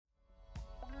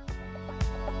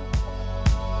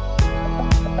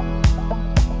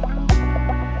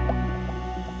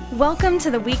Welcome to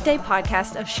the Weekday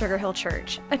podcast of Sugar Hill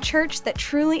Church, a church that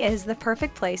truly is the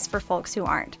perfect place for folks who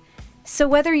aren't. So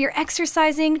whether you're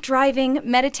exercising, driving,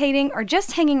 meditating, or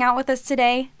just hanging out with us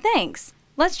today, thanks.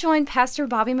 Let's join Pastor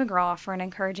Bobby McGraw for an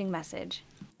encouraging message.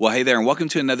 Well, hey there, and welcome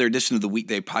to another edition of the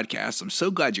Weekday podcast. I'm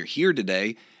so glad you're here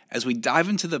today. As we dive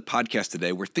into the podcast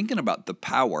today, we're thinking about the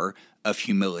power of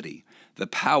humility. The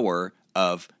power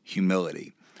of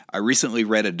humility. I recently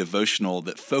read a devotional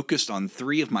that focused on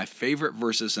three of my favorite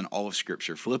verses in all of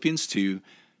Scripture, Philippians 2,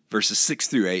 verses 6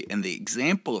 through 8, and the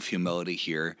example of humility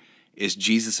here is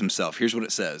Jesus himself. Here's what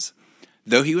it says.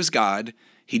 Though he was God,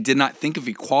 he did not think of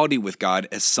equality with God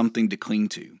as something to cling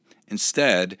to.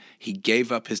 Instead, he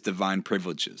gave up his divine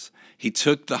privileges. He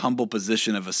took the humble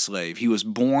position of a slave. He was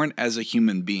born as a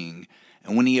human being,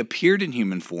 and when he appeared in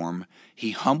human form,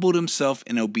 he humbled himself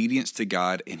in obedience to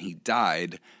God, and he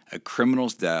died a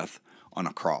criminal's death on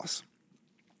a cross.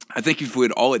 I think if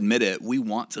we'd all admit it, we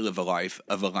want to live a life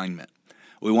of alignment.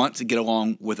 We want to get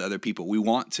along with other people. We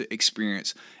want to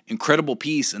experience incredible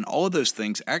peace, and all of those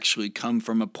things actually come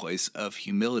from a place of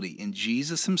humility. And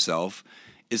Jesus himself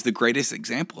is the greatest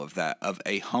example of that, of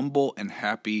a humble and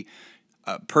happy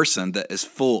person that is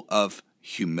full of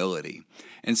humility.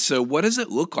 And so what does it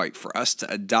look like for us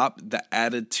to adopt the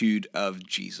attitude of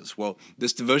Jesus? Well,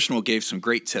 this devotional gave some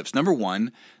great tips. Number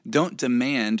one, don't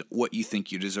demand what you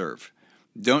think you deserve.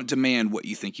 Don't demand what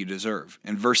you think you deserve.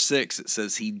 In verse 6, it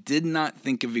says, he did not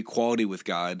think of equality with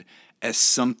God as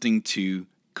something to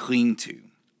cling to.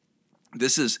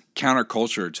 This is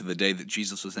counterculture to the day that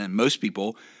Jesus was in. Most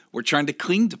people were trying to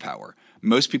cling to power.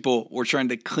 Most people were trying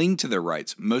to cling to their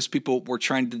rights. Most people were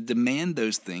trying to demand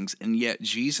those things, and yet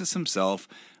Jesus himself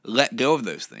let go of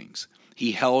those things.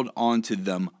 He held on to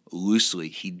them loosely.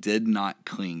 He did not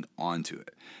cling onto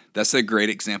it. That's a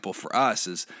great example for us,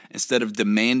 is instead of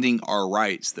demanding our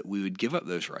rights, that we would give up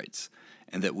those rights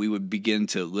and that we would begin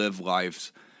to live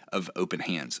lives of open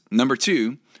hands. Number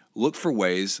two, look for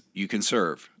ways you can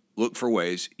serve. Look for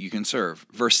ways you can serve.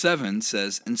 Verse 7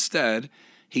 says, instead,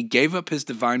 he gave up his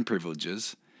divine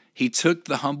privileges, he took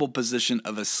the humble position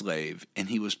of a slave, and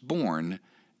he was born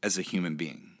as a human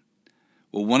being.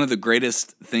 Well, one of the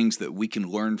greatest things that we can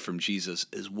learn from Jesus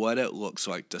is what it looks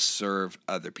like to serve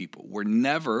other people. We're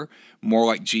never more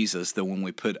like Jesus than when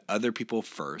we put other people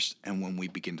first and when we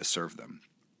begin to serve them.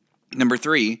 Number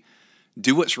three,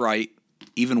 do what's right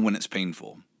even when it's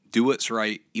painful. Do what's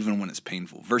right even when it's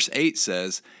painful. Verse 8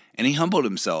 says, and he humbled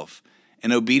himself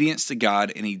in obedience to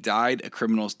God, and he died a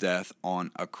criminal's death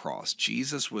on a cross.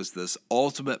 Jesus was this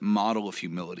ultimate model of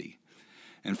humility.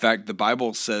 In fact, the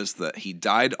Bible says that he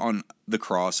died on the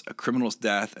cross, a criminal's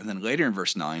death, and then later in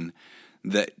verse 9,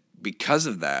 that because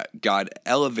of that, God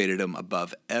elevated him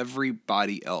above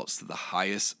everybody else to the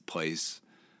highest place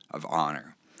of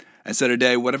honor. And so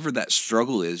today, whatever that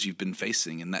struggle is you've been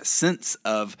facing, and that sense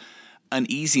of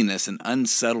uneasiness and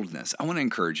unsettledness, I want to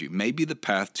encourage you, maybe the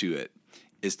path to it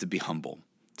is to be humble,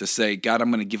 to say, God,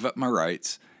 I'm going to give up my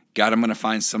rights. God, I'm going to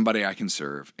find somebody I can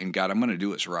serve. And God, I'm going to do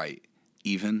what's right,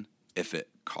 even if it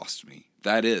costs me.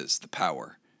 That is the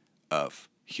power of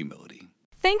humility.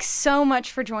 Thanks so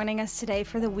much for joining us today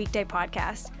for the Weekday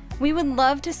podcast. We would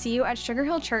love to see you at Sugar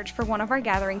Hill Church for one of our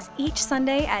gatherings each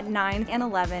Sunday at 9 and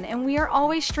 11, and we are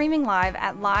always streaming live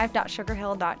at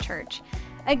live.sugarhill.church.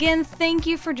 Again, thank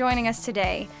you for joining us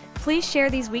today. Please share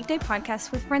these weekday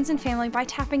podcasts with friends and family by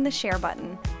tapping the share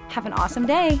button. Have an awesome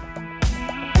day.